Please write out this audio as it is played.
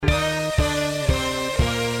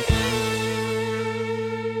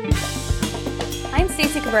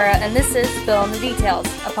Stacey Cabrera, and this is Fill in the Details,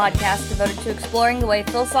 a podcast devoted to exploring the way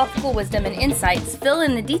philosophical wisdom and insights fill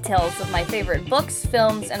in the details of my favorite books,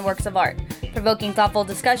 films, and works of art, provoking thoughtful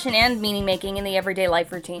discussion and meaning-making in the everyday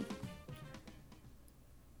life routine.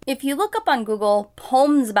 If you look up on Google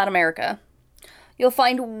poems about America, you'll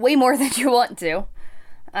find way more than you want to.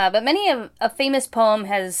 But a famous poem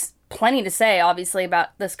has plenty to say, obviously,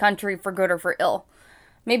 about this country for good or for ill.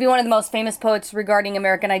 Maybe one of the most famous poets regarding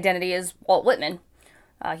American identity is Walt Whitman.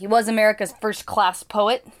 He was America's first-class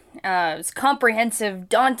poet. His comprehensive,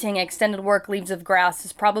 daunting, extended work, Leaves of Grass,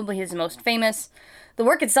 is probably his most famous. The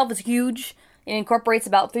work itself is huge. It incorporates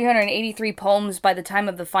about 383 poems by the time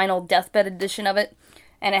of the final deathbed edition of it,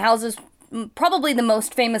 and it houses probably the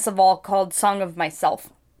most famous of all, called Song of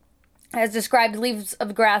Myself. As described, Leaves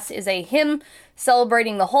of Grass is a hymn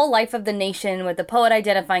celebrating the whole life of the nation, with the poet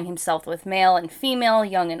identifying himself with male and female,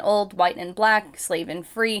 young and old, white and black, slave and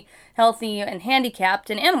free, healthy and handicapped,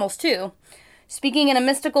 and animals too. Speaking in a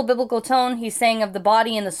mystical biblical tone, he sang of the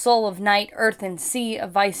body and the soul, of night, earth and sea,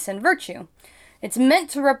 of vice and virtue. It's meant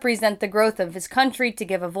to represent the growth of his country, to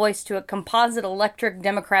give a voice to a composite electric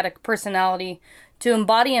democratic personality, to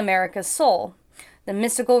embody America's soul, the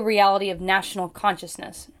mystical reality of national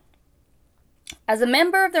consciousness. As a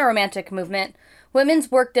member of the Romantic movement, Whitman's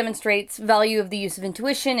work demonstrates value of the use of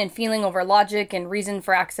intuition and feeling over logic and reason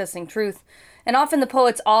for accessing truth, and often the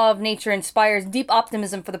poet's awe of nature inspires deep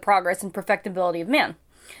optimism for the progress and perfectibility of man.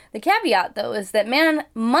 The caveat, though, is that man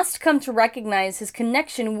must come to recognize his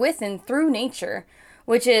connection with and through nature,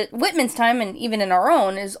 which at Whitman's time, and even in our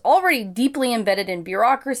own, is already deeply embedded in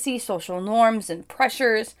bureaucracy, social norms, and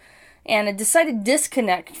pressures, and a decided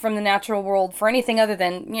disconnect from the natural world for anything other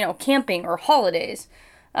than, camping or holidays.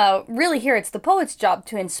 Really here, it's the poet's job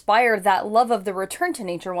to inspire that love of the return to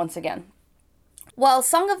nature once again. While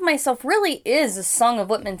Song of Myself really is a song of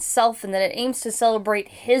Whitman's self in that it aims to celebrate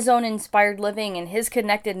his own inspired living and his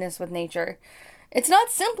connectedness with nature, it's not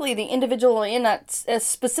simply the individual in a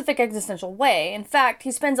specific existential way. In fact,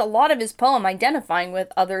 he spends a lot of his poem identifying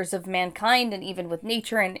with others of mankind and even with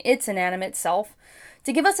nature and its inanimate self,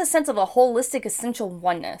 to give us a sense of a holistic, essential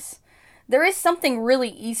oneness. There is something really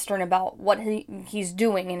Eastern about what he's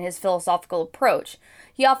doing in his philosophical approach.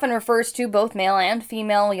 He often refers to both male and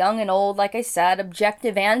female, young and old, like I said,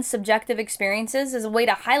 objective and subjective experiences as a way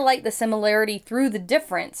to highlight the similarity through the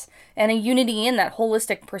difference and a unity in that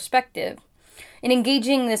holistic perspective. In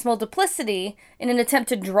engaging this multiplicity in an attempt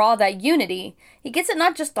to draw that unity, he gets at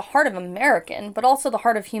not just the heart of American, but also the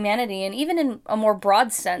heart of humanity, and even in a more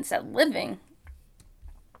broad sense, at living.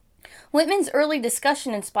 Whitman's early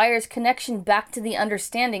discussion inspires connection back to the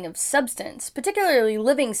understanding of substance, particularly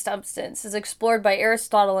living substance, as explored by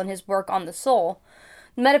Aristotle in his work On the Soul.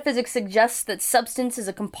 Metaphysics suggests that substance is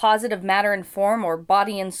a composite of matter and form, or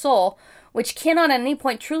body and soul, which cannot at any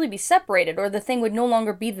point truly be separated, or the thing would no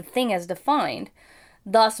longer be the thing as defined.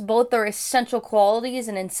 Thus, both are essential qualities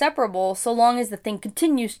and inseparable so long as the thing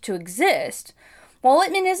continues to exist. While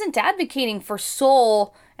Whitman isn't advocating for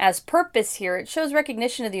soul as purpose here, it shows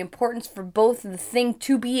recognition of the importance for both the thing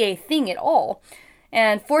to be a thing at all,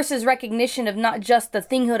 and forces recognition of not just the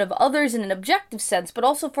thinghood of others in an objective sense, but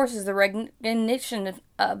also forces the recognition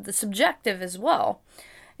of the subjective as well.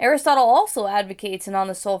 Aristotle also advocates in On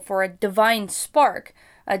the Soul for a divine spark,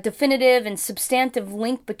 a definitive and substantive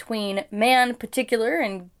link between man particular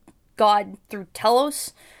and God through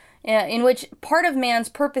telos, in which part of man's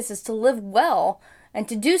purpose is to live well, and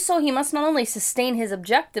to do so he must not only sustain his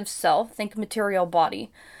objective self, think material body,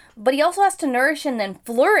 but he also has to nourish and then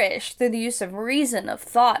flourish through the use of reason, of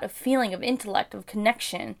thought, of feeling, of intellect, of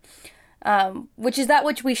connection, which is that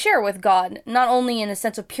which we share with God, not only in a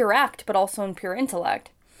sense of pure act, but also in pure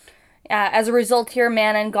intellect. As a result here,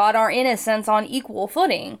 man and God are in a sense on equal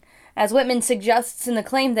footing, as Whitman suggests in the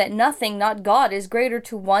claim that nothing, not God, is greater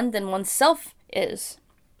to one than oneself is.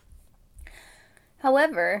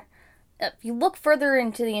 However, if you look further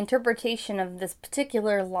into the interpretation of this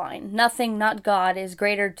particular line, nothing, not God, is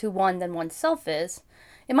greater to one than oneself is,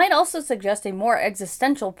 it might also suggest a more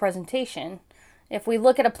existential presentation. If we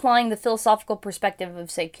look at applying the philosophical perspective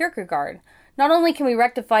of, say, Kierkegaard, not only can we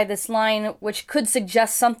rectify this line, which could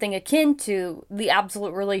suggest something akin to the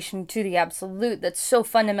absolute relation to the absolute that's so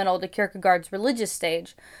fundamental to Kierkegaard's religious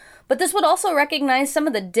stage, but this would also recognize some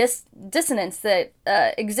of the dissonance that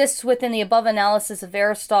exists within the above analysis of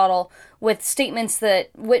Aristotle with statements that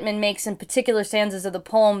Whitman makes in particular stanzas of the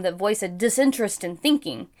poem that voice a disinterest in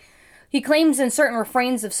thinking. He claims in certain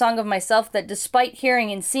refrains of Song of Myself that despite hearing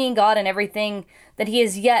and seeing God in everything, that he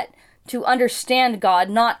is yet to understand God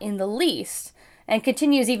not in the least, and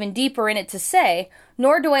continues even deeper in it to say,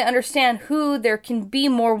 nor do I understand who there can be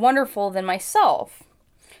more wonderful than myself.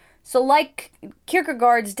 So like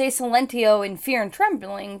Kierkegaard's De Silentio in Fear and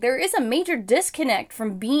Trembling, there is a major disconnect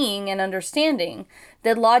from being and understanding,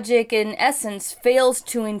 that logic in essence fails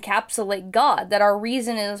to encapsulate God, that our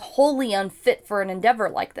reason is wholly unfit for an endeavor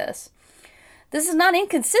like this. This is not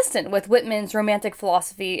inconsistent with Whitman's romantic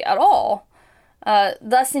philosophy at all.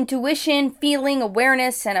 Thus, intuition, feeling,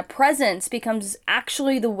 awareness, and a presence becomes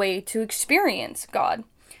actually the way to experience God.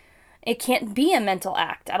 It can't be a mental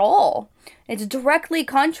act at all. It's directly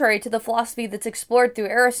contrary to the philosophy that's explored through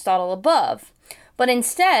Aristotle above. But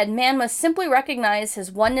instead, man must simply recognize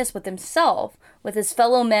his oneness with himself, with his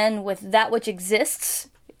fellow men, with that which exists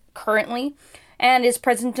currently, and is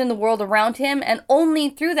present in the world around him, and only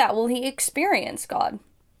through that will he experience God.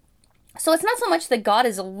 So it's not so much that God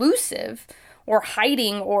is elusive, or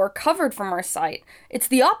hiding, or covered from our sight. It's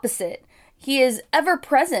the opposite. He is ever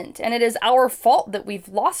present, and it is our fault that we've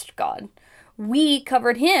lost God. We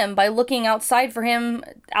covered him by looking outside for him,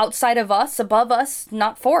 outside of us, above us,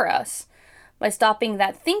 not for us. By stopping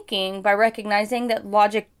that thinking, by recognizing that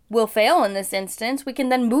logic will fail in this instance, we can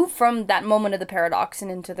then move from that moment of the paradox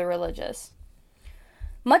and into the religious.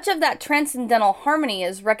 Much of that transcendental harmony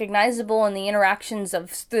is recognizable in the interactions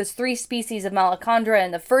of the three species of Malacandra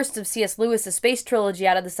and the first of C.S. Lewis's space trilogy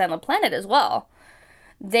Out of the Silent Planet as well.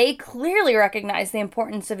 They clearly recognize the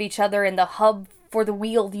importance of each other in the hub for the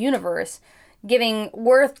wheeled universe, giving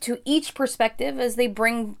worth to each perspective as they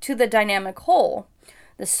bring to the dynamic whole.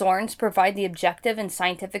 The Sorns provide the objective and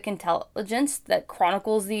scientific intelligence that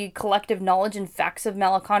chronicles the collective knowledge and facts of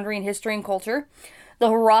Malacandrian history and culture. The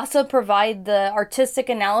Harassa provide the artistic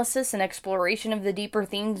analysis and exploration of the deeper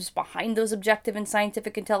themes behind those objective and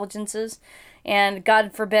scientific intelligences. And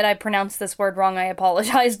God forbid I pronounce this word wrong, I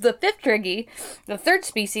apologize. The Fiftrigi, the third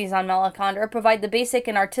species on Malacandra, provide the basic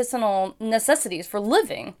and artisanal necessities for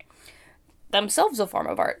living, themselves a form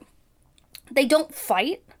of art. They don't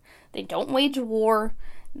fight, they don't wage war,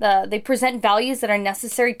 they present values that are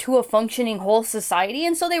necessary to a functioning whole society,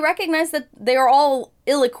 and so they recognize that they are all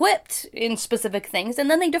ill-equipped in specific things, and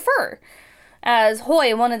then they defer. As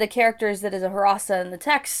Hoy, one of the characters that is a Harassa in the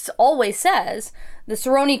text, always says, the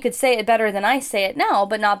Soroni could say it better than I say it now,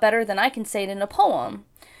 but not better than I can say it in a poem.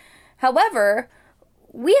 However,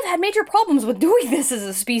 we have had major problems with doing this as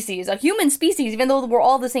a species, a human species, even though we're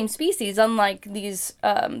all the same species, unlike these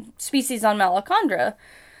species on Malacandra.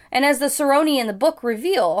 And as the Soroni in the book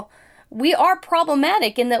reveal, we are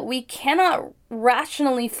problematic in that we cannot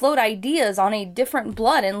rationally float ideas on a different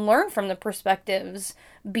blood and learn from the perspectives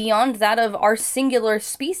beyond that of our singular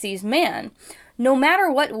species, man. No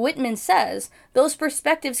matter what Whitman says, those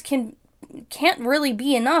perspectives can't really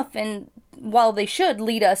be enough, and while they should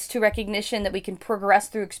lead us to recognition that we can progress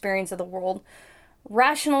through experience of the world,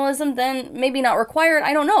 rationalism then maybe not required,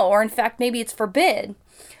 I don't know, or in fact maybe it's forbid.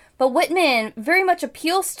 But Whitman very much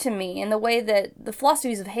appeals to me in the way that the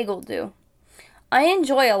philosophies of Hegel do. I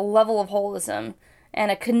enjoy a level of holism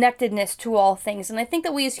and a connectedness to all things, and I think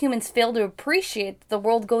that we as humans fail to appreciate that the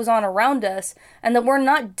world goes on around us and that we're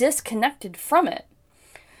not disconnected from it.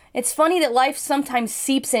 It's funny that life sometimes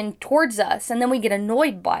seeps in towards us and then we get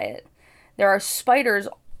annoyed by it. There are spiders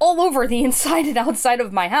all over the inside and outside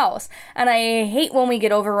of my house, and I hate when we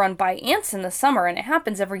get overrun by ants in the summer, and it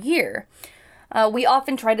happens every year. We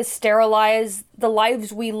often try to sterilize the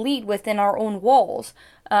lives we lead within our own walls.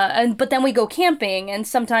 But then we go camping, and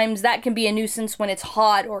sometimes that can be a nuisance when it's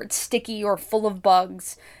hot, or it's sticky, or full of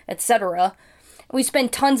bugs, etc. We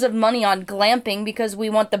spend tons of money on glamping because we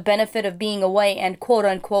want the benefit of being away and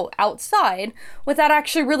quote-unquote outside, without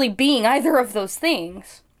actually really being either of those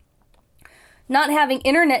things. Not having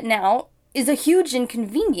internet now is a huge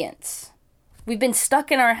inconvenience. We've been stuck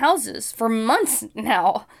in our houses for months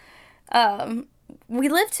now. We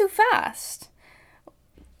live too fast,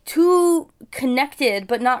 too connected,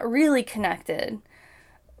 but not really connected.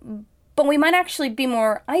 But we might actually be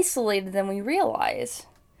more isolated than we realize.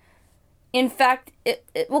 In fact,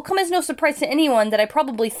 it will come as no surprise to anyone that I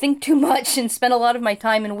probably think too much and spend a lot of my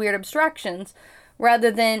time in weird abstractions, rather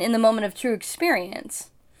than in the moment of true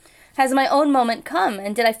experience. Has my own moment come,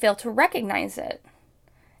 and did I fail to recognize it?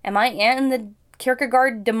 Am I in the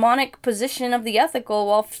Kierkegaard demonic position of the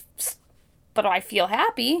ethical but I feel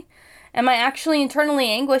happy? Am I actually internally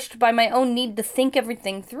anguished by my own need to think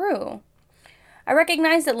everything through? I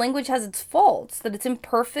recognize that language has its faults, that it's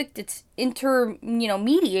imperfect, it's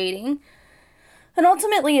mediating, and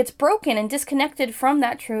ultimately it's broken and disconnected from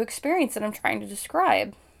that true experience that I'm trying to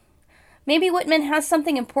describe. Maybe Whitman has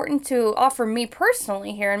something important to offer me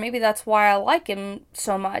personally here, and maybe that's why I like him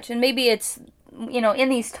so much, and maybe it's, in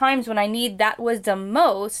these times when I need that wisdom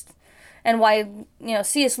most, and why,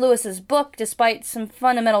 C.S. Lewis's book, despite some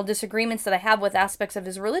fundamental disagreements that I have with aspects of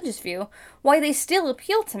his religious view, why they still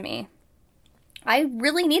appeal to me. I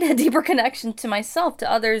really need a deeper connection to myself,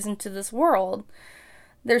 to others, and to this world.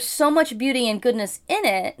 There's so much beauty and goodness in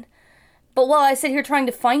it, but while I sit here trying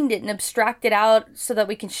to find it and abstract it out so that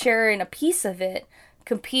we can share in a piece of it,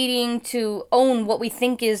 competing to own what we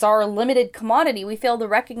think is our limited commodity, we fail to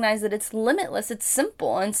recognize that it's limitless, it's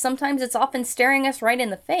simple, and sometimes it's often staring us right in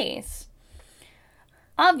the face.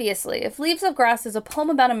 Obviously, if Leaves of Grass is a poem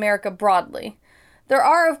about America broadly, there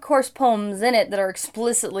are, of course, poems in it that are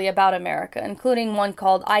explicitly about America, including one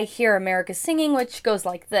called I Hear America Singing, which goes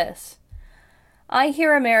like this. I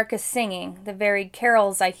hear America singing, the varied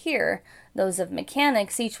carols I hear, those of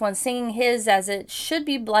mechanics, each one singing his as it should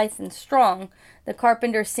be blithe and strong, the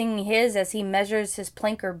carpenter singing his as he measures his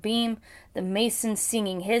plank or beam, the mason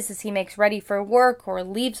singing his as he makes ready for work or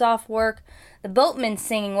leaves off work, the boatman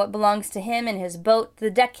singing what belongs to him in his boat,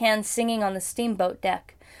 the deckhand singing on the steamboat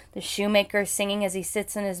deck, the shoemaker singing as he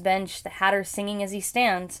sits on his bench, the hatter singing as he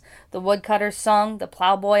stands, the woodcutter's song, the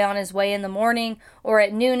plowboy on his way in the morning, or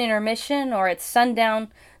at noon intermission, or at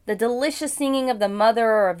sundown, the delicious singing of the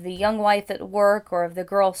mother or of the young wife at work, or of the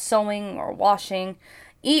girl sewing or washing,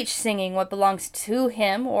 each singing what belongs to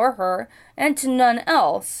him or her, and to none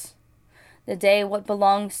else. The day what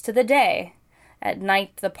belongs to the day. At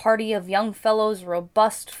night the party of young fellows,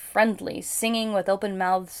 robust, friendly, singing with open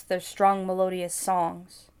mouths their strong melodious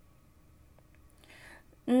songs.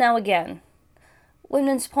 Now again,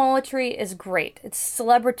 women's poetry is great. It's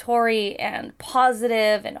celebratory and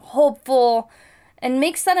positive and hopeful, and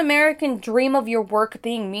makes that American dream of your work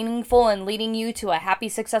being meaningful and leading you to a happy,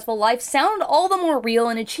 successful life sound all the more real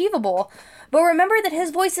and achievable. But remember that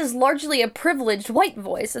his voice is largely a privileged white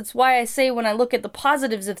voice. That's why I say when I look at the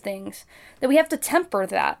positives of things, that we have to temper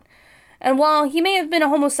that. And while he may have been a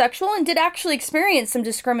homosexual and did actually experience some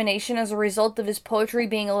discrimination as a result of his poetry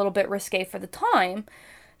being a little bit risque for the time,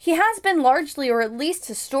 he has been largely, or at least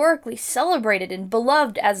historically, celebrated and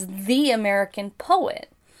beloved as the American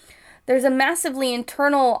poet. There's a massively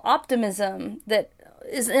internal optimism that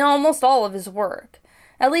is in almost all of his work,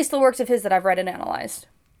 at least the works of his that I've read and analyzed.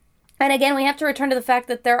 And again, we have to return to the fact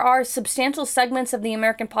that there are substantial segments of the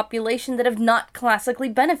American population that have not classically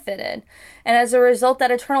benefited, and as a result, that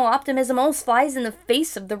eternal optimism almost flies in the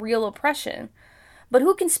face of the real oppression. But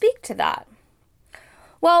who can speak to that?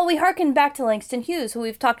 Well, we hearken back to Langston Hughes, who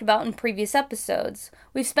we've talked about in previous episodes.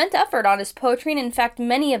 We've spent effort on his poetry, and in fact,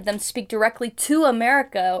 many of them speak directly to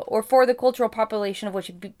America, or for the cultural population of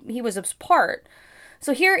which he was a part.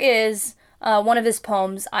 So here is one of his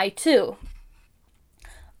poems, I Too.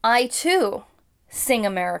 I too sing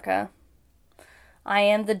America. I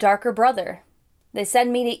am the darker brother. They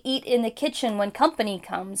send me to eat in the kitchen when company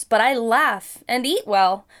comes, but I laugh and eat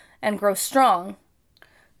well and grow strong.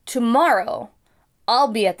 Tomorrow, I'll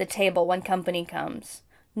be at the table when company comes.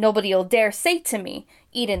 Nobody'll dare say to me,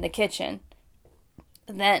 eat in the kitchen.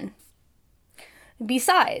 Then.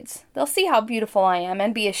 Besides, they'll see how beautiful I am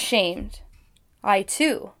and be ashamed. I,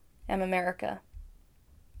 too, am America.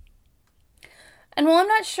 And while I'm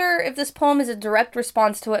not sure if this poem is a direct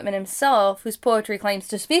response to Whitman himself, whose poetry claims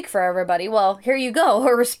to speak for everybody, well, here you go,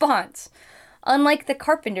 a response. Unlike the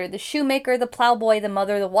carpenter, the shoemaker, the plowboy, the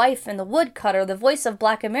mother, the wife, and the woodcutter, the voice of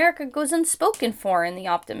Black America goes unspoken for in the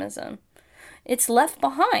optimism. It's left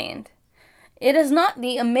behind. It is not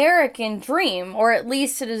the American dream, or at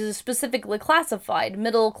least it is specifically classified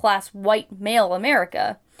middle-class white male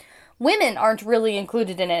America. Women aren't really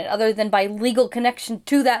included in it, other than by legal connection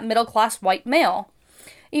to that middle-class white male.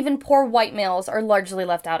 Even poor white males are largely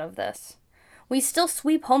left out of this. We still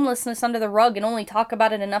sweep homelessness under the rug and only talk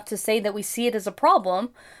about it enough to say that we see it as a problem,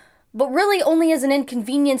 but really only as an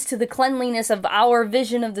inconvenience to the cleanliness of our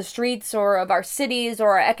vision of the streets or of our cities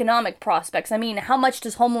or our economic prospects. I mean, how much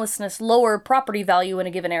does homelessness lower property value in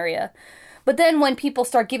a given area? But then when people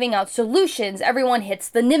start giving out solutions, everyone hits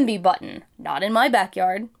the NIMBY button. Not in my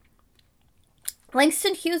backyard.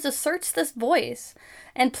 Langston Hughes asserts this voice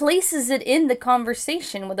and places it in the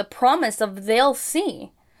conversation with a promise of they'll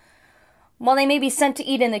see. While they may be sent to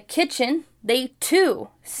eat in the kitchen, they too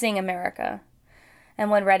sing America. And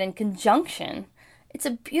when read in conjunction, it's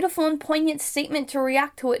a beautiful and poignant statement to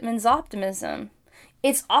react to Whitman's optimism.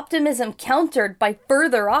 It's optimism countered by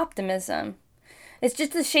further optimism. It's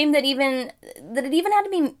just a shame that it even had to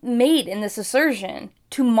be made in this assertion,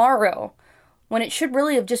 tomorrow, when it should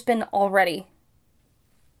really have just been already.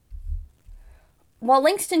 While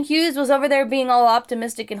Langston Hughes was over there being all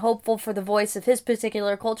optimistic and hopeful for the voice of his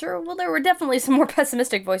particular culture, well, there were definitely some more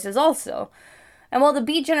pessimistic voices also. And while the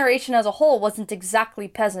Beat generation as a whole wasn't exactly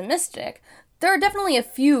pessimistic, there are definitely a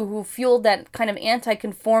few who fueled that kind of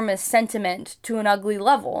anti-conformist sentiment to an ugly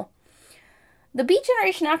level. The Beat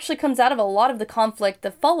Generation actually comes out of a lot of the conflict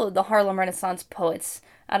that followed the Harlem Renaissance poets,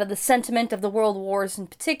 out of the sentiment of the world wars in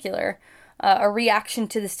particular, a reaction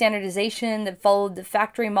to the standardization that followed the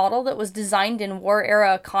factory model that was designed in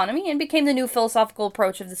war-era economy and became the new philosophical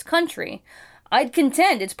approach of this country. I'd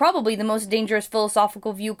contend it's probably the most dangerous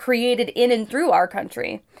philosophical view created in and through our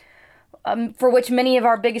country, for which many of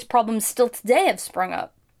our biggest problems still today have sprung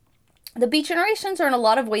up. The Beat Generations are in a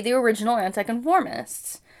lot of ways the original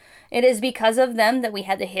anti-conformists. It is because of them that we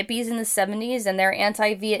had the hippies in the 70s and their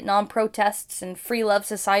anti-Vietnam protests and free love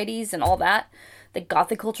societies and all that, the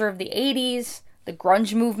gothic culture of the 80s, the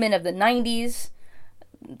grunge movement of the 90s,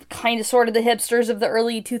 kind of sort of the hipsters of the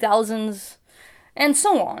early 2000s, and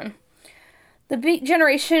so on. The Beat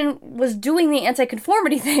Generation was doing the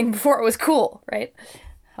anti-conformity thing before it was cool, right?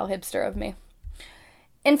 How hipster of me.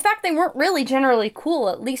 In fact, they weren't really generally cool,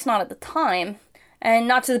 at least not at the time, and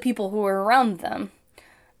not to the people who were around them.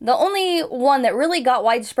 The only one that really got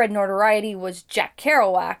widespread notoriety was Jack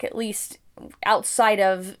Kerouac, at least outside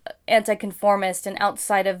of anti-conformist and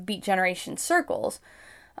outside of Beat Generation circles.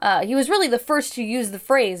 He was really the first to use the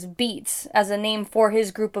phrase beats as a name for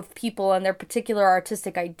his group of people and their particular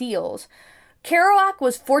artistic ideals. Kerouac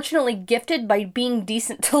was fortunately gifted by being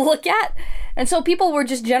decent to look at, and so people were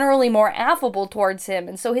just generally more affable towards him,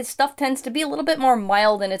 and so his stuff tends to be a little bit more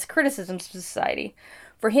mild in its criticisms to society.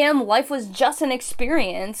 For him, life was just an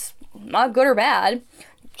experience, not good or bad,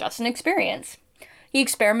 just an experience. He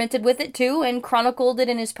experimented with it too, and chronicled it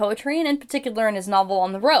in his poetry, and in particular in his novel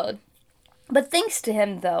On the Road. But thanks to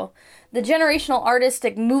him, though, the generational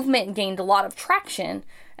artistic movement gained a lot of traction,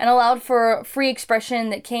 and allowed for free expression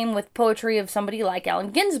that came with poetry of somebody like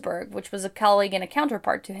Allen Ginsberg, which was a colleague and a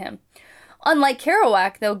counterpart to him. Unlike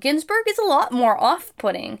Kerouac, though, Ginsberg is a lot more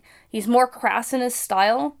off-putting. He's more crass in his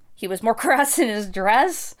style. He was more crass in his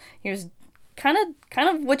dress. He was kind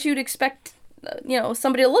of what you'd expect,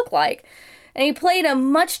 somebody to look like. And he played a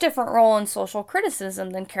much different role in social criticism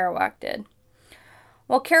than Kerouac did.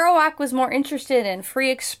 While Kerouac was more interested in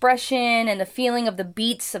free expression and the feeling of the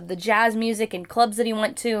beats of the jazz music and clubs that he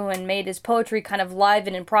went to and made his poetry kind of live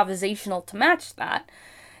and improvisational to match that,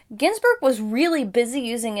 Ginsberg was really busy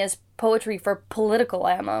using his poetry for political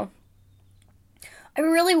ammo. I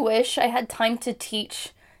really wish I had time to teach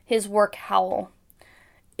his work Howl.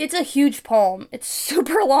 It's a huge poem. It's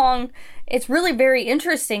super long. It's really very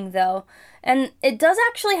interesting, though, and it does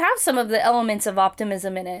actually have some of the elements of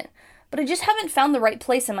optimism in it, but I just haven't found the right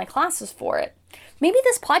place in my classes for it. Maybe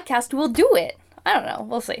this podcast will do it. I don't know.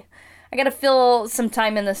 We'll see. I gotta fill some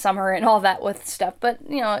time in the summer and all that with stuff, but,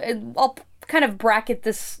 I'll kind of bracket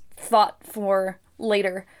this thought for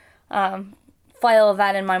later. File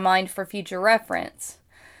that in my mind for future reference.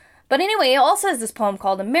 But anyway, it also has this poem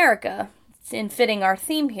called America, in fitting our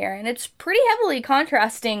theme here, and it's pretty heavily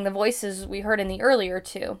contrasting the voices we heard in the earlier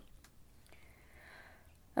two.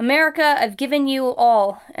 America, I've given you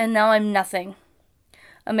all, and now I'm nothing.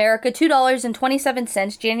 America,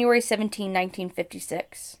 $2.27, January 17,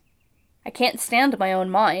 1956. I can't stand my own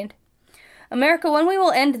mind. America, when we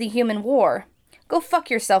will end the human war? Go fuck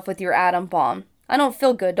yourself with your atom bomb. I don't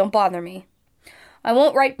feel good, don't bother me. I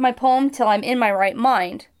won't write my poem till I'm in my right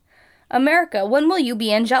mind. America, when will you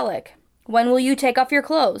be angelic? When will you take off your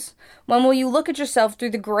clothes? When will you look at yourself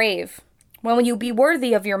through the grave? When will you be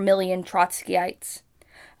worthy of your million Trotskyites?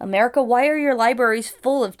 America, why are your libraries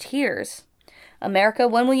full of tears? America,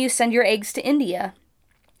 when will you send your eggs to India?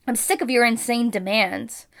 I'm sick of your insane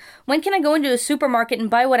demands. When can I go into a supermarket and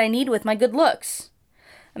buy what I need with my good looks?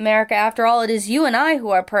 America, after all, it is you and I who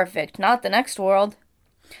are perfect, not the next world.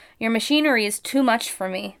 Your machinery is too much for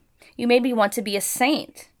me. You made me want to be a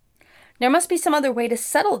saint. There must be some other way to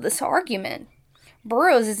settle this argument.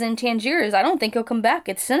 Burroughs is in Tangiers. I don't think he'll come back.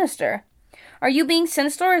 It's sinister. Are you being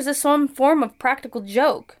sinister, or is this some form of practical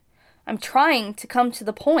joke? I'm trying to come to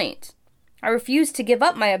the point. I refuse to give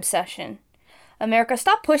up my obsession. America,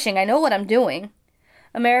 stop pushing. I know what I'm doing.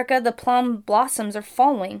 America, the plum blossoms are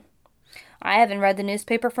falling. I haven't read the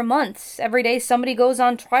newspaper for months. Every day somebody goes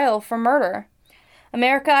on trial for murder.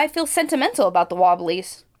 America, I feel sentimental about the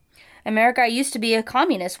Wobblies. America, I used to be a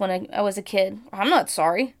communist when I was a kid. I'm not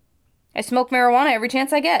sorry. I smoke marijuana every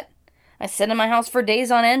chance I get. I sit in my house for days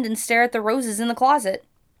on end and stare at the roses in the closet.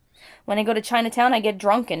 When I go to Chinatown, I get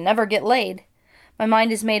drunk and never get laid. My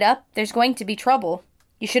mind is made up. There's going to be trouble.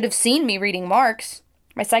 You should have seen me reading Marx.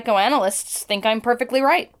 My psychoanalysts think I'm perfectly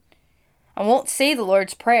right. I won't say the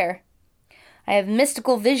Lord's Prayer. I have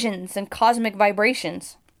mystical visions and cosmic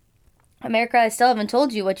vibrations. America, I still haven't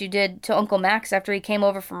told you what you did to Uncle Max after he came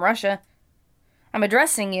over from Russia. I'm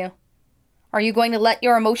addressing you. Are you going to let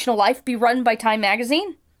your emotional life be run by Time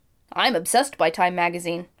magazine? I'm obsessed by Time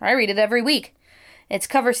magazine. I read it every week. Its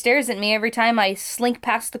cover stares at me every time I slink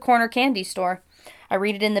past the corner candy store. I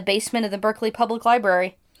read it in the basement of the Berkeley Public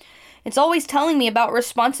Library. It's always telling me about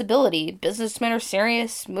responsibility. Businessmen are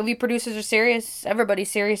serious, movie producers are serious,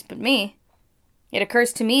 everybody's serious but me. It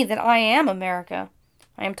occurs to me that I am America.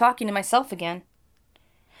 I am talking to myself again.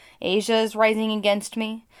 Asia is rising against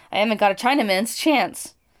me. I haven't got a Chinaman's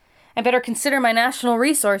chance. I better consider my national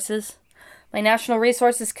resources. My national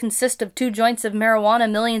resources consist of 2 joints of marijuana,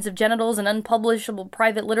 millions of genitals, and unpublishable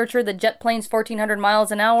private literature that jet planes 1,400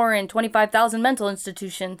 miles an hour, and 25,000 mental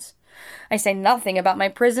institutions. I say nothing about my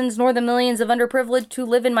prisons, nor the millions of underprivileged who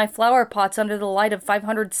live in my flower pots under the light of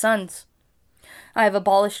 500 suns. I have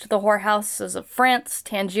abolished the whorehouses of France.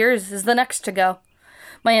 Tangiers is the next to go.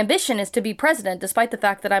 My ambition is to be president, despite the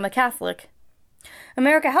fact that I'm a Catholic.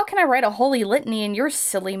 America, how can I write a holy litany in your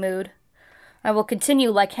silly mood? I will continue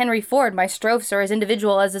like Henry Ford. My strophes are as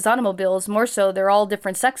individual as his automobiles, more so they're all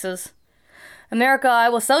different sexes. America, I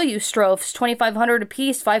will sell you strophes, 2,500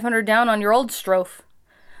 apiece, 500 down on your old strophe.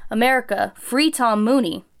 America, free Tom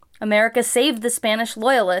Mooney. America, save the Spanish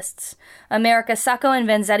loyalists. America, Sacco and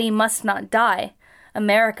Vanzetti must not die.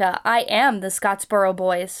 America, I am the Scottsboro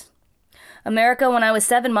Boys. America, when I was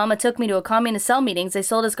 7, Mama took me to a communist cell meetings. They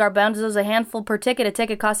sold us garbanzos a handful per ticket. A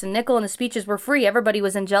ticket cost a nickel, and the speeches were free. Everybody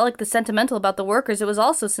was angelic, the sentimental about the workers. It was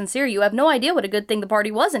also sincere. You have no idea what a good thing the party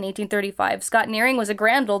was in 1835. Scott Nearing was a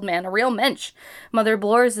grand old man, a real mensch. Mother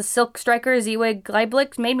Bloors, the silk striker, Zewig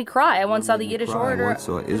Gleiblick made me cry. I once saw the Yiddish orator. I once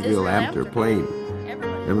saw Israel Abter played.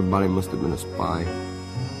 Everybody must have been a spy.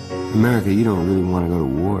 America, you don't really want to go to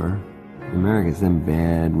war. America's them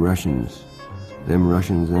bad Russians. Them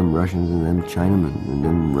Russians, and them Chinamen, and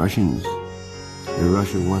them Russians. The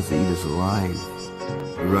Russia wants to eat us alive.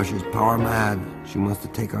 The Russia's power mad. She wants to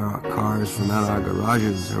take our cars from out our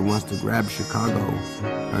garages. Her wants to grab Chicago.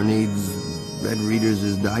 Her needs Red Readers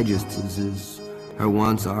as digests. Her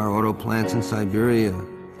wants our auto plants in Siberia.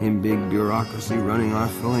 Him big bureaucracy running our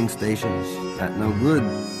filling stations. That no good.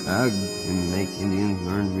 Ugh, him make Indians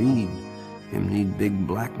learn read. Him need big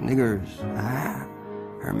black niggers.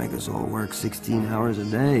 Her make us all work 16 hours a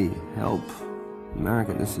day. Help.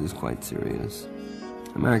 America, this is quite serious.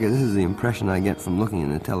 America, this is the impression I get from looking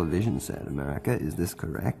in a television set. America, is this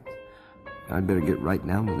correct? I'd better get right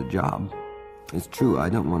down to the job. It's true, I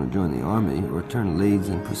don't want to join the army or turn lathes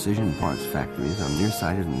and precision parts factories. I'm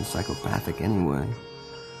nearsighted and psychopathic anyway.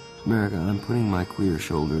 America, I'm putting my queer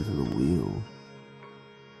shoulder to the wheel.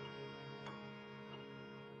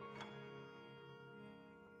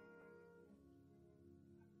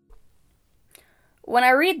 When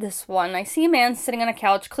I read this one, I see a man sitting on a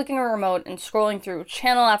couch clicking a remote and scrolling through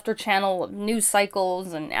channel after channel of news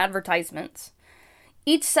cycles and advertisements.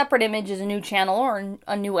 Each separate image is a new channel or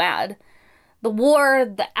a new ad. The war,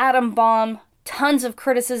 the atom bomb, tons of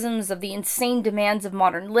criticisms of the insane demands of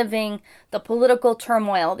modern living, the political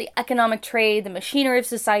turmoil, the economic trade, the machinery of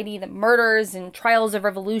society, the murders and trials of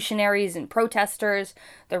revolutionaries and protesters,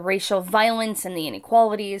 the racial violence and the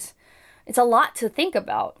inequalities. It's a lot to think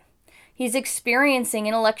about. He's experiencing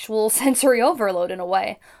intellectual sensory overload in a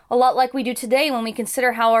way, a lot like we do today when we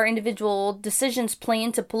consider how our individual decisions play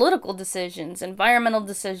into political decisions, environmental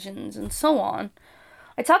decisions, and so on.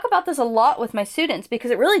 I talk about this a lot with my students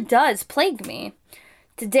because it really does plague me.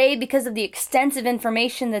 Today, because of the extensive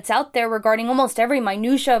information that's out there regarding almost every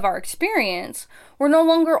minutia of our experience, we're no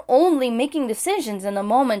longer only making decisions in the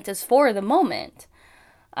moment as for the moment.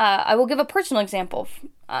 I will give a personal example.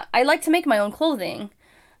 I like to make my own clothing.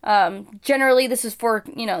 Generally, this is for,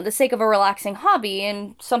 the sake of a relaxing hobby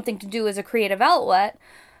and something to do as a creative outlet.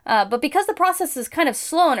 But because the process is kind of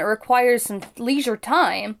slow and it requires some leisure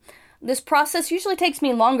time, this process usually takes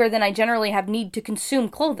me longer than I generally have need to consume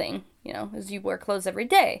clothing, as you wear clothes every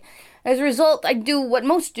day. As a result, I do what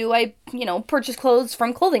most do. I, purchase clothes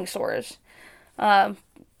from clothing stores.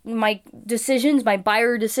 My decisions, my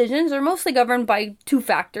buyer decisions, are mostly governed by 2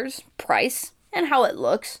 factors: price and how it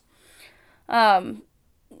looks.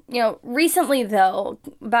 Recently, though,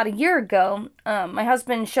 about a year ago, my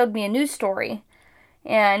husband showed me a news story.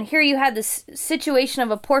 And here you had this situation of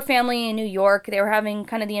a poor family in New York. They were having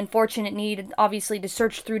kind of the unfortunate need, obviously, to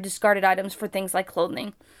search through discarded items for things like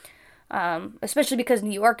clothing. Especially because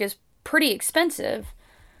New York is pretty expensive,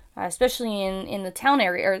 especially in the town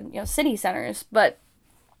area, or, city centers. But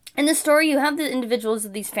in this story, you have the individuals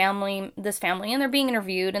of this family, and they're being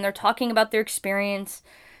interviewed, and they're talking about their experience.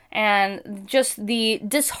 And just the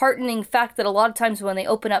disheartening fact that a lot of times when they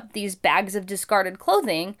open up these bags of discarded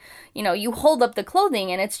clothing, you hold up the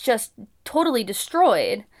clothing and it's just totally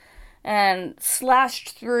destroyed. and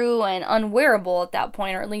slashed through and unwearable at that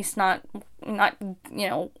point, or at least not,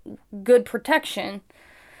 good protection.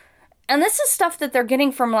 And this is stuff that they're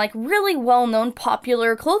getting from, like, really well-known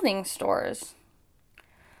popular clothing stores.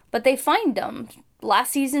 But they find them.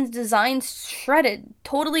 Last season's designs shredded,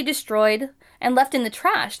 totally destroyed, and left in the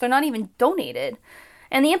trash. They're not even donated.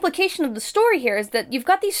 And the implication of the story here is that you've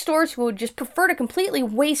got these stores who would just prefer to completely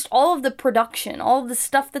waste all of the production, all of the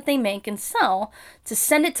stuff that they make and sell, to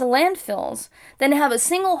send it to landfills, than to have a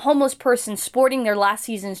single homeless person sporting their last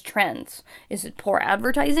season's trends. Is it poor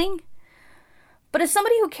advertising? But as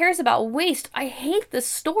somebody who cares about waste, I hate this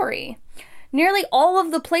story. Nearly all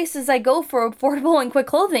of the places I go for affordable and quick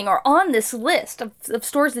clothing are on this list of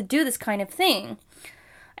stores that do this kind of thing.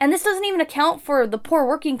 And this doesn't even account for the poor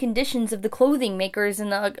working conditions of the clothing makers in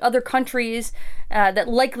the other countries that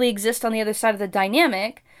likely exist on the other side of the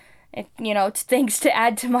dynamic. It's things to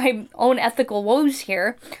add to my own ethical woes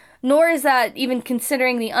here. Nor is that even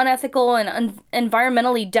considering the unethical and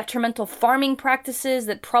environmentally detrimental farming practices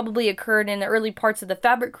that probably occurred in the early parts of the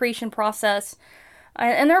fabric creation process.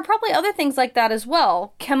 And there are probably other things like that as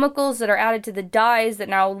well. Chemicals that are added to the dyes that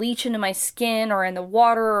now leach into my skin or in the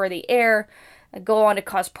water or the air that go on to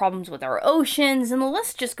cause problems with our oceans, and the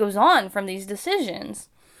list just goes on from these decisions.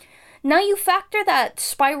 Now you factor that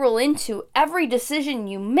spiral into every decision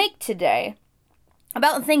you make today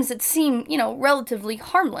about things that seem, relatively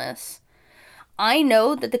harmless. I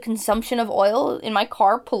know that the consumption of oil in my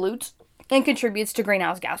car pollutes and contributes to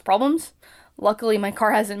greenhouse gas problems. Luckily, my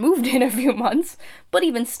car hasn't moved in a few months, but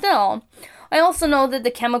even still, I also know that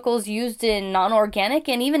the chemicals used in non-organic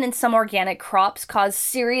and even in some organic crops cause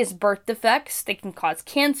serious birth defects. They can cause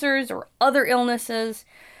cancers or other illnesses,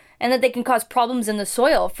 and that they can cause problems in the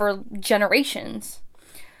soil for generations.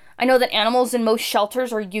 I know that animals in most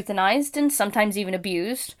shelters are euthanized and sometimes even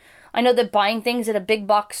abused. I know that buying things at a big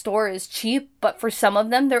box store is cheap, but for some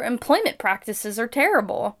of them, their employment practices are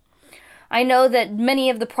terrible. I know that many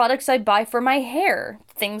of the products I buy for my hair,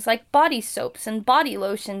 things like body soaps and body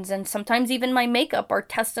lotions and sometimes even my makeup, are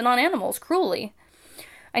tested on animals cruelly.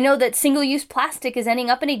 I know that single-use plastic is ending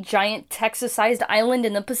up in a giant Texas-sized island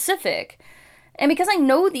in the Pacific. And because I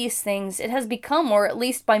know these things, it has become, or at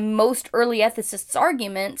least by most early ethicists'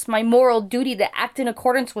 arguments, my moral duty to act in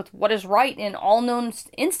accordance with what is right in all known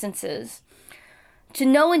instances. To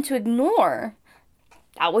know and to ignore,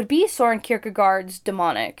 that would be Soren Kierkegaard's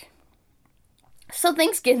demonic. So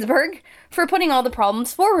thanks, Ginsburg, for putting all the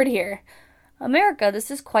problems forward here. America,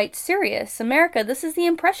 this is quite serious. America, this is the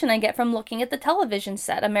impression I get from looking at the television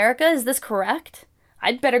set. America, is this correct?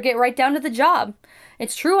 I'd better get right down to the job.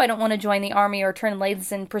 It's true I don't want to join the army or turn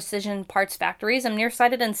lathes in precision parts factories. I'm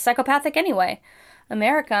nearsighted and psychopathic anyway.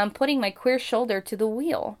 America, I'm putting my queer shoulder to the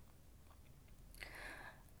wheel.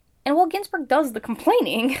 And while Ginsburg does the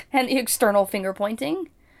complaining and the external finger-pointing,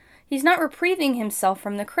 he's not reprieving himself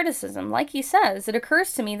from the criticism. Like he says, it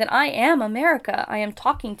occurs to me that I am America. I am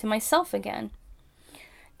talking to myself again.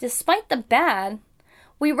 Despite the bad,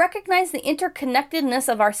 we recognize the interconnectedness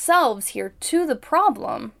of ourselves here to the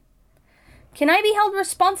problem. Can I be held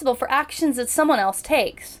responsible for actions that someone else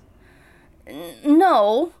takes?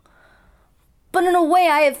 No. But in a way,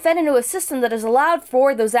 I have fed into a system that has allowed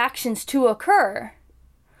for those actions to occur.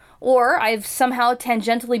 Or I've somehow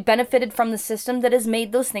tangentially benefited from the system that has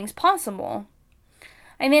made those things possible.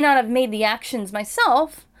 I may not have made the actions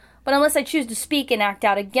myself, but unless I choose to speak and act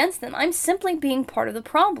out against them, I'm simply being part of the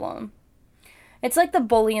problem. It's like the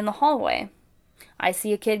bully in the hallway. I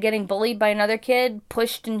see a kid getting bullied by another kid,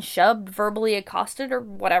 pushed and shoved, verbally accosted, or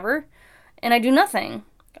whatever, and I do nothing.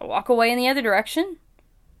 I walk away in the other direction.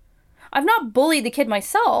 I've not bullied the kid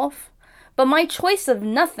myself, but my choice of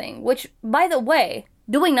nothing, which, by the way,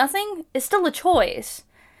 doing nothing is still a choice,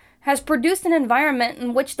 has produced an environment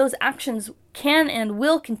in which those actions can and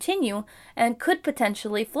will continue and could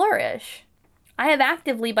potentially flourish. I have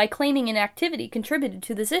actively, by claiming inactivity, contributed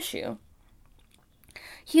to this issue.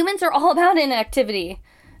 Humans are all about inactivity,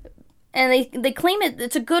 and they claim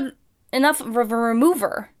it's a good enough of a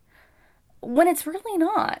remover, when it's really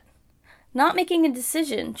not. Not making a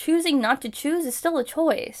decision, choosing not to choose, is still a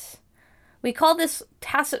choice. We call this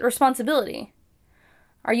tacit responsibility.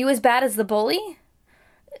 Are you as bad as the bully?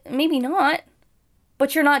 Maybe not,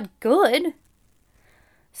 but you're not good.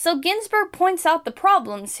 So Ginsburg points out the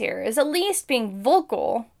problems here, is at least being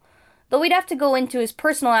vocal, though we'd have to go into his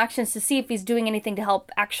personal actions to see if he's doing anything to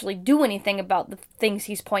help actually do anything about the things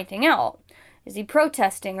he's pointing out. Is he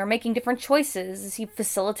protesting or making different choices? Is he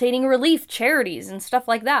facilitating relief, charities, and stuff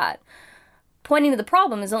like that? Pointing to the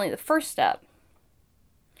problem is only the first step.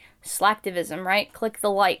 Slacktivism, right? Click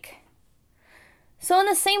the like. So in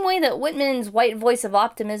the same way that Whitman's white voice of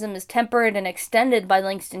optimism is tempered and extended by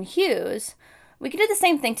Langston Hughes, we can do the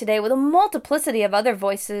same thing today with a multiplicity of other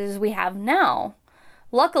voices we have now.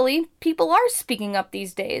 Luckily, people are speaking up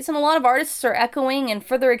these days, and a lot of artists are echoing and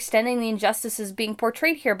further extending the injustices being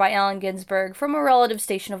portrayed here by Allen Ginsberg from a relative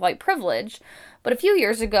station of white privilege. But a few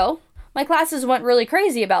years ago, my classes went really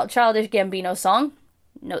crazy about Childish Gambino's song,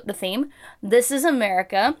 note the theme, This Is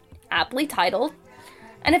America, aptly titled,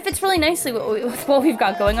 and it fits really nicely with what we've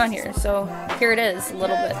got going on here, so here it is, a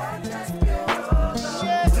little bit.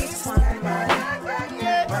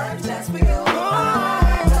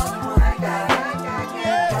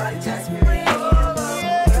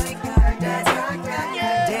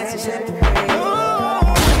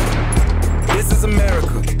 This is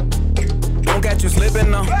America. Don't catch you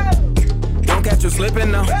slipping now. Don't catch you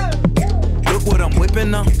slipping now. Look what I'm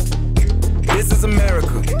whipping now. This is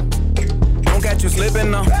America. Don't catch you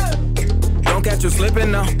slipping now. Don't catch you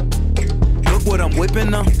slipping now. Look what I'm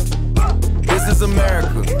whipping now. This is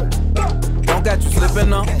America. Don't catch you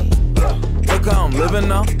slipping now. Look how I'm living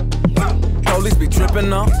now. Police be tripping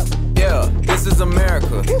now. Yeah, this is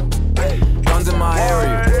America. Guns in my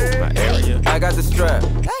area. I got the strap.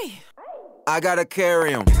 I gotta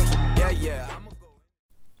carry 'em. Yeah.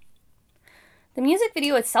 The music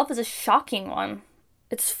video itself is a shocking one.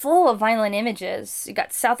 It's full of violent images. You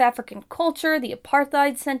got South African culture, the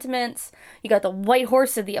apartheid sentiments. You got the white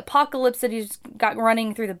horse of the apocalypse that he's got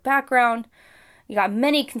running through the background. You got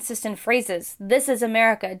many consistent phrases. This is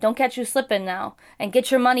America. Don't catch you slipping now. And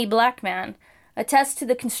get your money, black man. Attest to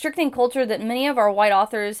the constricting culture that many of our white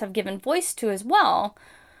authors have given voice to as well.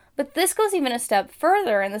 But this goes even a step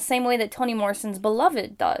further in the same way that Toni Morrison's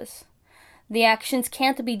Beloved does. The actions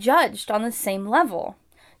can't be judged on the same level.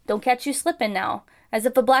 Don't catch you slipping now. As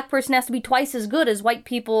if a black person has to be twice as good as white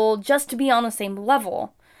people just to be on the same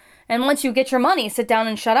level. And once you get your money, sit down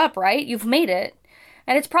and shut up, right? You've made it.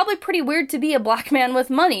 And it's probably pretty weird to be a black man with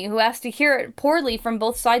money who has to hear it poorly from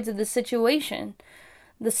both sides of the situation.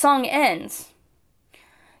 The song ends.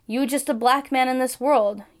 You just a black man in this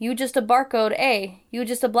world. You just a barcode, eh? You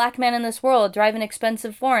just a black man in this world driving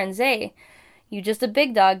expensive foreigns, eh? You just a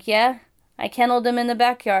big dog, yeah? I kenneled him in the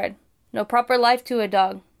backyard. No proper life to a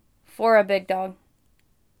dog. For a big dog.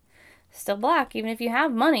 Still black, even if you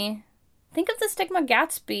have money. Think of the stigma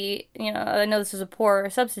Gatsby, I know this is a poor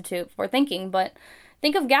substitute for thinking, but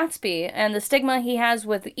think of Gatsby and the stigma he has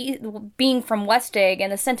with being from West Egg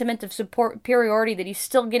and the sentiment of superiority that he's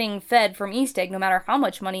still getting fed from East Egg no matter how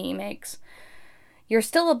much money he makes. You're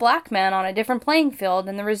still a black man on a different playing field,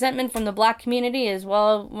 and the resentment from the black community is,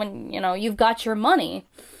 well, when, you've got your money.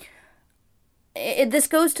 This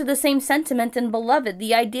goes to the same sentiment in Beloved,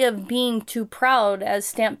 the idea of being too proud, as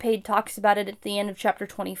Stampede talks about it at the end of chapter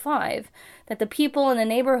 25, that the people in the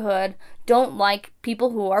neighborhood don't like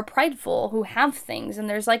people who are prideful, who have things, and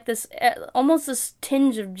there's like this, almost this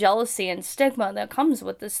tinge of jealousy and stigma that comes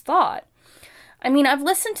with this thought. I mean, I've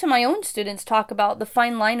listened to my own students talk about the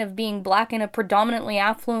fine line of being black in a predominantly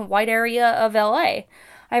affluent white area of LA.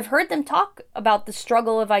 I've heard them talk about the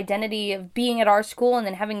struggle of identity of being at our school and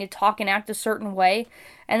then having to talk and act a certain way,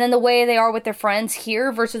 and then the way they are with their friends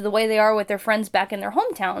here versus the way they are with their friends back in their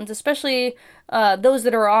hometowns, especially those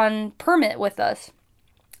that are on permit with us.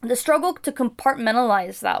 The struggle to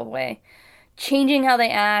compartmentalize that way, changing how they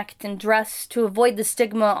act and dress to avoid the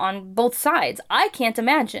stigma on both sides. I can't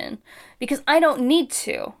imagine, because I don't need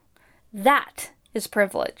to. That is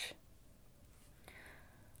privilege.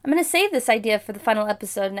 I'm going to save this idea for the final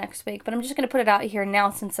episode next week, but I'm just going to put it out here now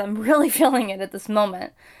since I'm really feeling it at this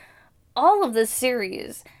moment. All of this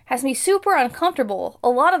series has me super uncomfortable a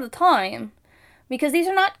lot of the time because these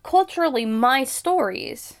are not culturally my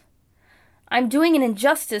stories. I'm doing an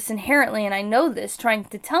injustice inherently, and I know this, trying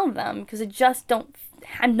to tell them because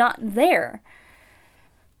I'm not there.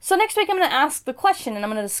 So next week I'm going to ask the question and I'm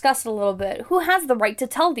going to discuss it a little bit. Who has the right to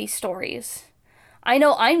tell these stories? I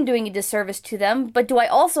know I'm doing a disservice to them, but do I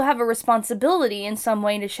also have a responsibility in some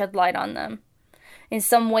way to shed light on them? In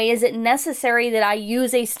some way, is it necessary that I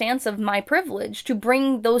use a stance of my privilege to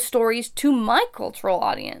bring those stories to my cultural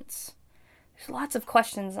audience? There's lots of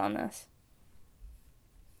questions on this.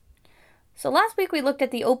 So last week we looked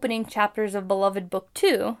at the opening chapters of Beloved Book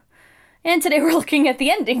 2, and today we're looking at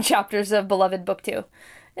the ending chapters of Beloved Book 2.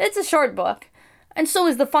 It's a short book. And so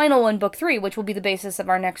is the final one, Book 3, which will be the basis of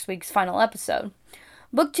our next week's final episode.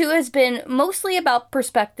 Book 2 has been mostly about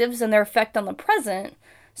perspectives and their effect on the present,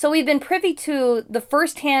 so we've been privy to the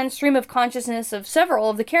first-hand stream of consciousness of several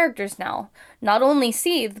of the characters now. Not only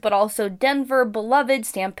Seethe, but also Denver, Beloved,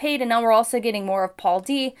 Stampede, and now we're also getting more of Paul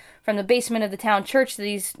D. from the basement of the town church that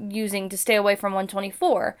he's using to stay away from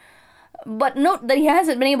 124. But note that he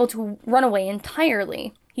hasn't been able to run away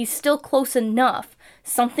entirely. He's still close enough.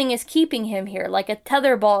 Something is keeping him here, like a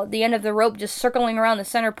tether ball at the end of the rope just circling around the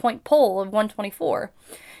center point pole of 124.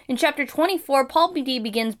 In chapter 24, Paul D.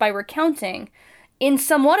 begins by recounting, in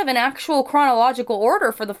somewhat of an actual chronological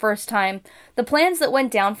order for the first time, the plans that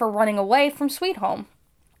went down for running away from Sweet Home.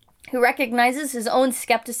 He recognizes his own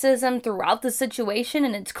skepticism throughout the situation,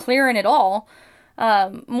 and it's clear in it all,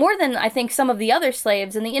 more than I think some of the other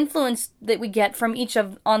slaves, and the influence that we get from each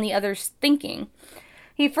on the other's thinking.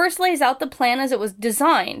 He first lays out the plan as it was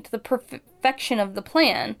designed, the perfection of the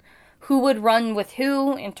plan. Who would run with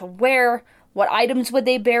who, and to where, what items would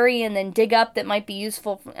they bury and then dig up that might be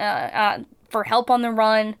useful for help on the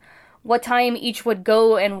run, what time each would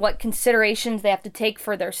go, and what considerations they have to take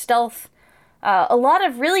for their stealth. A lot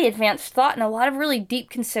of really advanced thought and a lot of really deep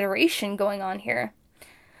consideration going on here.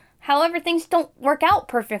 However, things don't work out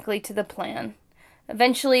perfectly to the plan.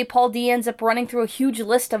 Eventually, Paul D. ends up running through a huge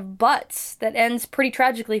list of buts that ends pretty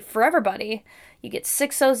tragically for everybody. You get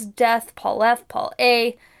Sixo's death, Paul F., Paul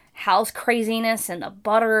A., Hal's craziness and the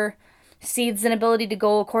butter, Seeth's inability to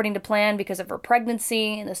go according to plan because of her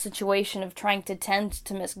pregnancy and the situation of trying to tend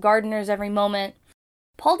to Miss Gardner's every moment.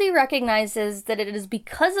 Paul D. recognizes that it is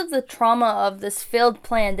because of the trauma of this failed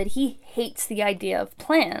plan that he hates the idea of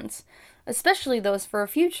plans, especially those for a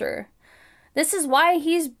future. This is why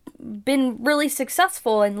he's been really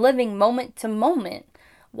successful in living moment to moment,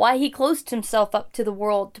 why he closed himself up to the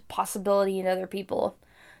world, to possibility and other people.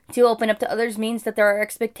 To open up to others means that there are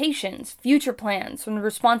expectations, future plans, and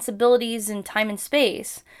responsibilities in time and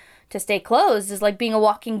space. To stay closed is like being a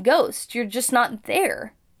walking ghost. You're just not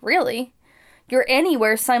there, really. You're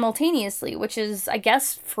anywhere simultaneously, which is, I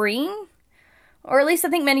guess, freeing? Or at least I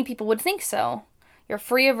think many people would think so. You're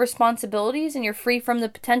free of responsibilities, and you're free from the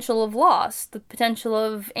potential of loss, the potential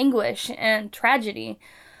of anguish and tragedy.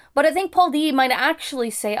 But I think Paul D. might actually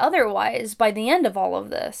say otherwise by the end of all of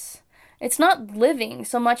this. It's not living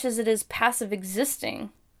so much as it is passive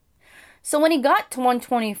existing. So when he got to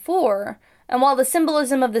 124, and while the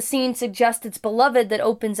symbolism of the scene suggests it's beloved that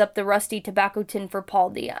opens up the rusty tobacco tin for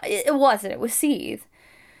Paul D., it wasn't, it was Seeth.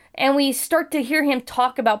 And we start to hear him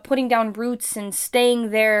talk about putting down roots and staying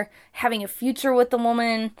there, having a future with the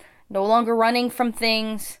woman, no longer running from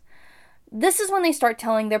things. This is when they start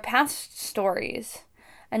telling their past stories.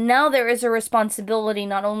 And now there is a responsibility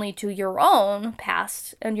not only to your own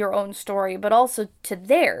past and your own story, but also to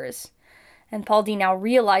theirs. And Paul D. now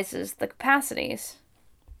realizes the capacities.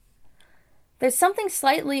 There's something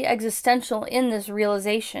slightly existential in this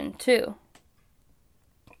realization, too.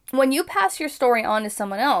 When you pass your story on to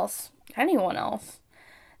someone else, anyone else,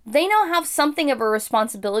 they now have something of a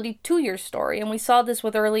responsibility to your story, and we saw this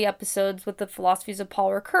with early episodes with the philosophies of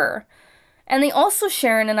Paul Ricoeur. And they also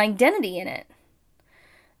share an identity in it.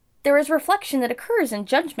 There is reflection that occurs in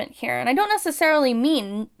judgment here, and I don't necessarily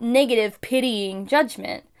mean negative, pitying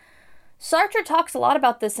judgment. Sartre talks a lot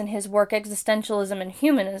about this in his work Existentialism and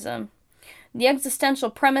Humanism. The existential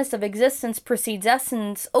premise of existence precedes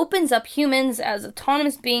essence opens up humans as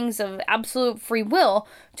autonomous beings of absolute free will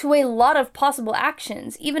to a lot of possible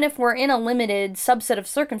actions, even if we're in a limited subset of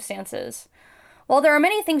circumstances. While there are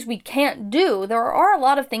many things we can't do, there are a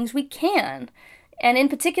lot of things we can, and in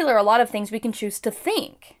particular a lot of things we can choose to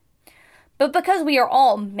think. But because we are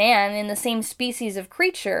all man in the same species of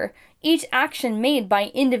creature, each action made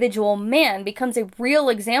by individual man becomes a real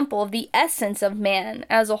example of the essence of man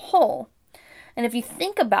as a whole. And if you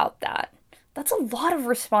think about that, that's a lot of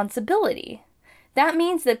responsibility. That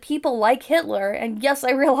means that people like Hitler, and yes,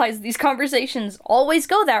 I realize these conversations always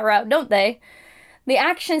go that route, don't they? The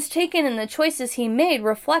actions taken and the choices he made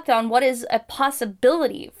reflect on what is a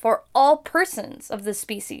possibility for all persons of the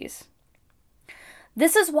species.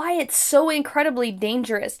 This is why it's so incredibly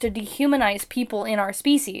dangerous to dehumanize people in our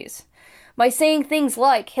species. By saying things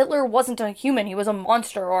like, Hitler wasn't a human, he was a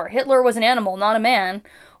monster, or Hitler was an animal, not a man,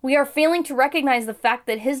 we are failing to recognize the fact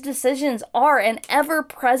that his decisions are an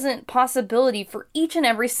ever-present possibility for each and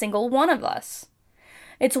every single one of us.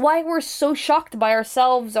 It's why we're so shocked by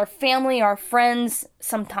ourselves, our family, our friends,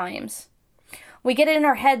 sometimes. We get it in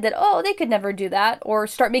our head that, oh, they could never do that, or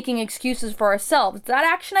start making excuses for ourselves. That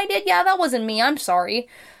action I did, yeah, that wasn't me, I'm sorry.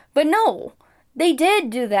 But no, they did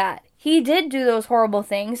do that. He did do those horrible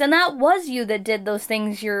things, and that was you that did those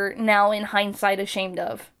things you're now in hindsight ashamed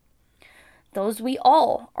of. Those we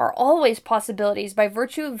all are always possibilities by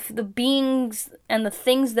virtue of the beings and the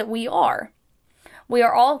things that we are. We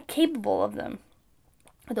are all capable of them.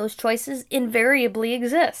 Those choices invariably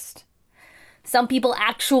exist. Some people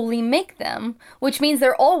actually make them, which means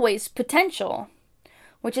they're always potential.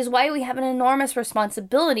 which is why we have an enormous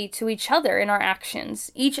responsibility to each other in our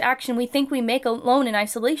actions. Each action we think we make alone in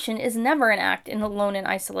isolation is never an act alone in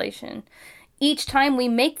isolation. Each time we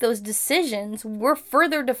make those decisions, we're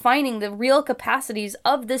further defining the real capacities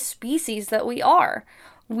of this species that we are.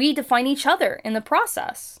 We define each other in the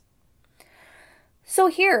process. So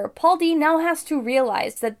here, Paul D now has to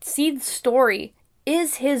realize that Seed's story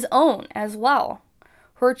is his own as well.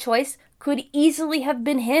 Her choice could easily have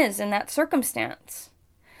been his in that circumstance.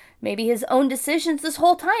 Maybe his own decisions this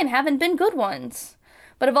whole time haven't been good ones,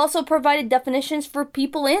 but have also provided definitions for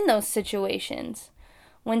people in those situations.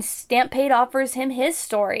 When Stampede offers him his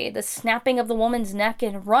story, the snapping of the woman's neck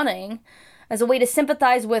and running, as a way to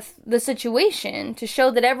sympathize with the situation, to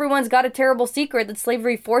show that everyone's got a terrible secret that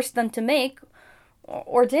slavery forced them to make,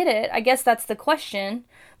 or did it? I guess that's the question.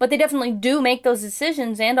 But they definitely do make those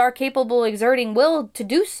decisions and are capable of exerting will to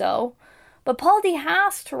do so. But Paul D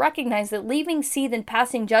has to recognize that leaving Seed and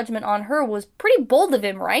passing judgment on her was pretty bold of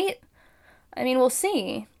him, right? I mean, we'll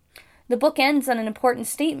see. The book ends on an important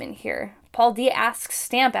statement here. Paul D asks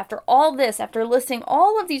Stamp after all this, after listing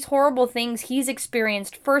all of these horrible things he's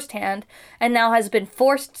experienced firsthand, and now has been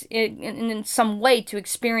forced in some way to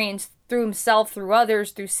experience through himself, through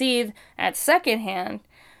others, through Seed, at secondhand,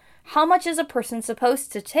 how much is a person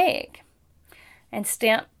supposed to take? And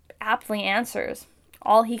Stamp aptly answers,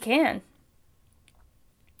 all he can.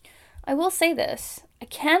 I will say this, I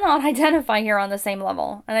cannot identify here on the same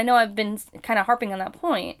level, and I know I've been kind of harping on that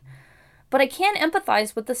point, but I can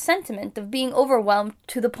empathize with the sentiment of being overwhelmed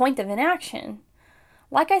to the point of inaction.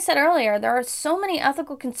 Like I said earlier, there are so many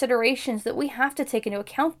ethical considerations that we have to take into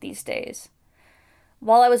account these days.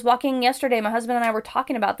 While I was walking yesterday, my husband and I were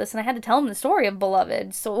talking about this, and I had to tell him the story of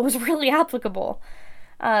Beloved, so it was really applicable.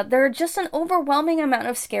 There are just an overwhelming amount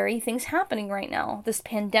of scary things happening right now. This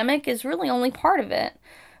pandemic is really only part of it,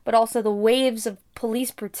 but also the waves of police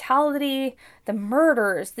brutality, the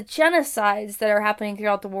murders, the genocides that are happening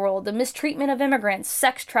throughout the world, the mistreatment of immigrants,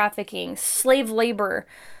 sex trafficking, slave labor,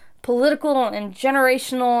 political and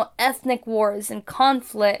generational ethnic wars and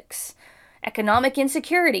conflicts, economic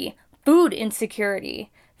insecurity, food insecurity,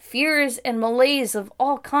 fears and malaise of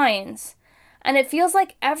all kinds. And it feels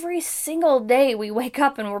like every single day we wake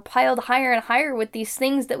up and we're piled higher and higher with these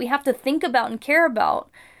things that we have to think about and care about.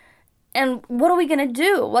 And what are we going to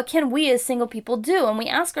do? What can we as single people do? And we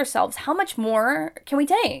ask ourselves, how much more can we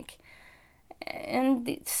take? And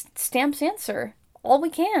the Stamp's answer, all we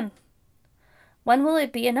can. When will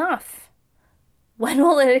it be enough? When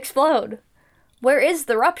will it explode? Where is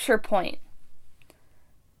the rupture point?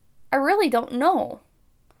 I really don't know.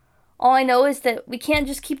 All I know is that we can't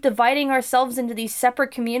just keep dividing ourselves into these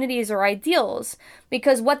separate communities or ideals,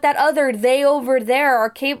 because what that other they over there are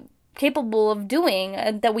capable of doing,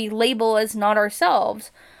 that we label as not ourselves.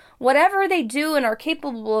 Whatever they do and are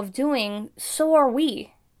capable of doing, so are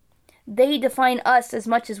we. They define us as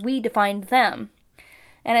much as we define them.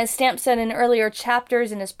 And as Stamp said in earlier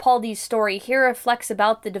chapters, and as Paul D's story here reflects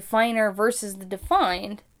about the definer versus the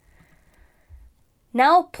defined,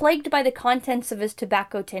 now plagued by the contents of his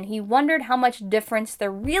tobacco tin, he wondered how much difference there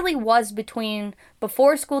really was between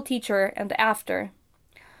before school teacher and after.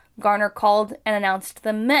 Garner called and announced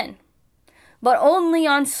them men, but only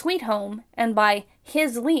on Sweet Home and by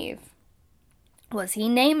his leave. Was he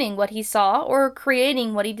naming what he saw or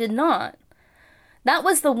creating what he did not? That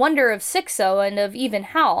was the wonder of Sixo and of even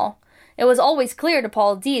Hal. It was always clear to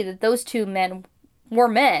Paul D that those two men were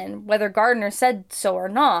men, whether Gardner said so or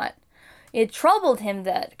not. It troubled him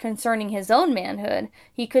that, concerning his own manhood,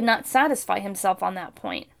 he could not satisfy himself on that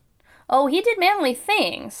point. Oh, he did manly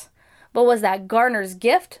things, but was that Gardner's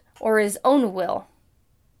gift or his own will?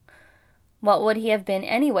 What would he have been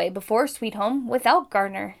anyway before Sweet Home without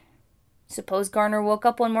Gardner? Suppose Gardner woke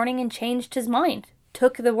up one morning and changed his mind,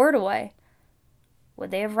 took the word away.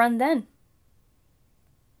 Would they have run then?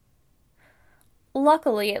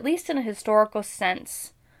 Luckily, at least in a historical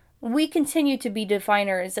sense, we continue to be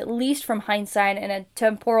definers, at least from hindsight and a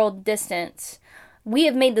temporal distance. We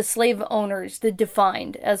have made the slave owners the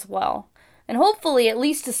defined as well. And hopefully, at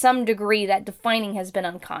least to some degree, that defining has been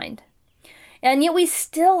unkind. And yet we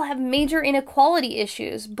still have major inequality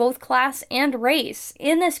issues, both class and race,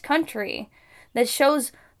 in this country that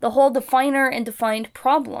shows the whole definer and defined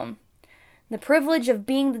problem. The privilege of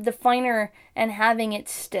being the definer and having it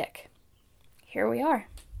stick. Here we are.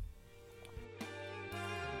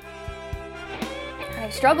 I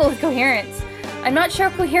struggle with coherence. I'm not sure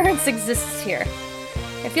coherence exists here.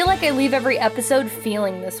 I feel like I leave every episode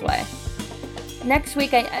feeling this way. Next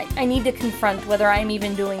week, I need to confront whether I'm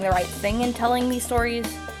even doing the right thing in telling these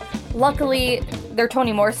stories. Luckily, they're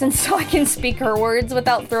Toni Morrison, so I can speak her words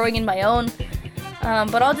without throwing in my own.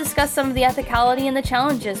 but I'll discuss some of the ethicality and the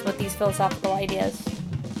challenges with these philosophical ideas.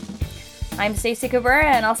 I'm Stacey Cabrera,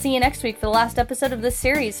 and I'll see you next week for the last episode of this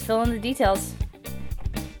series, Fill in the Details.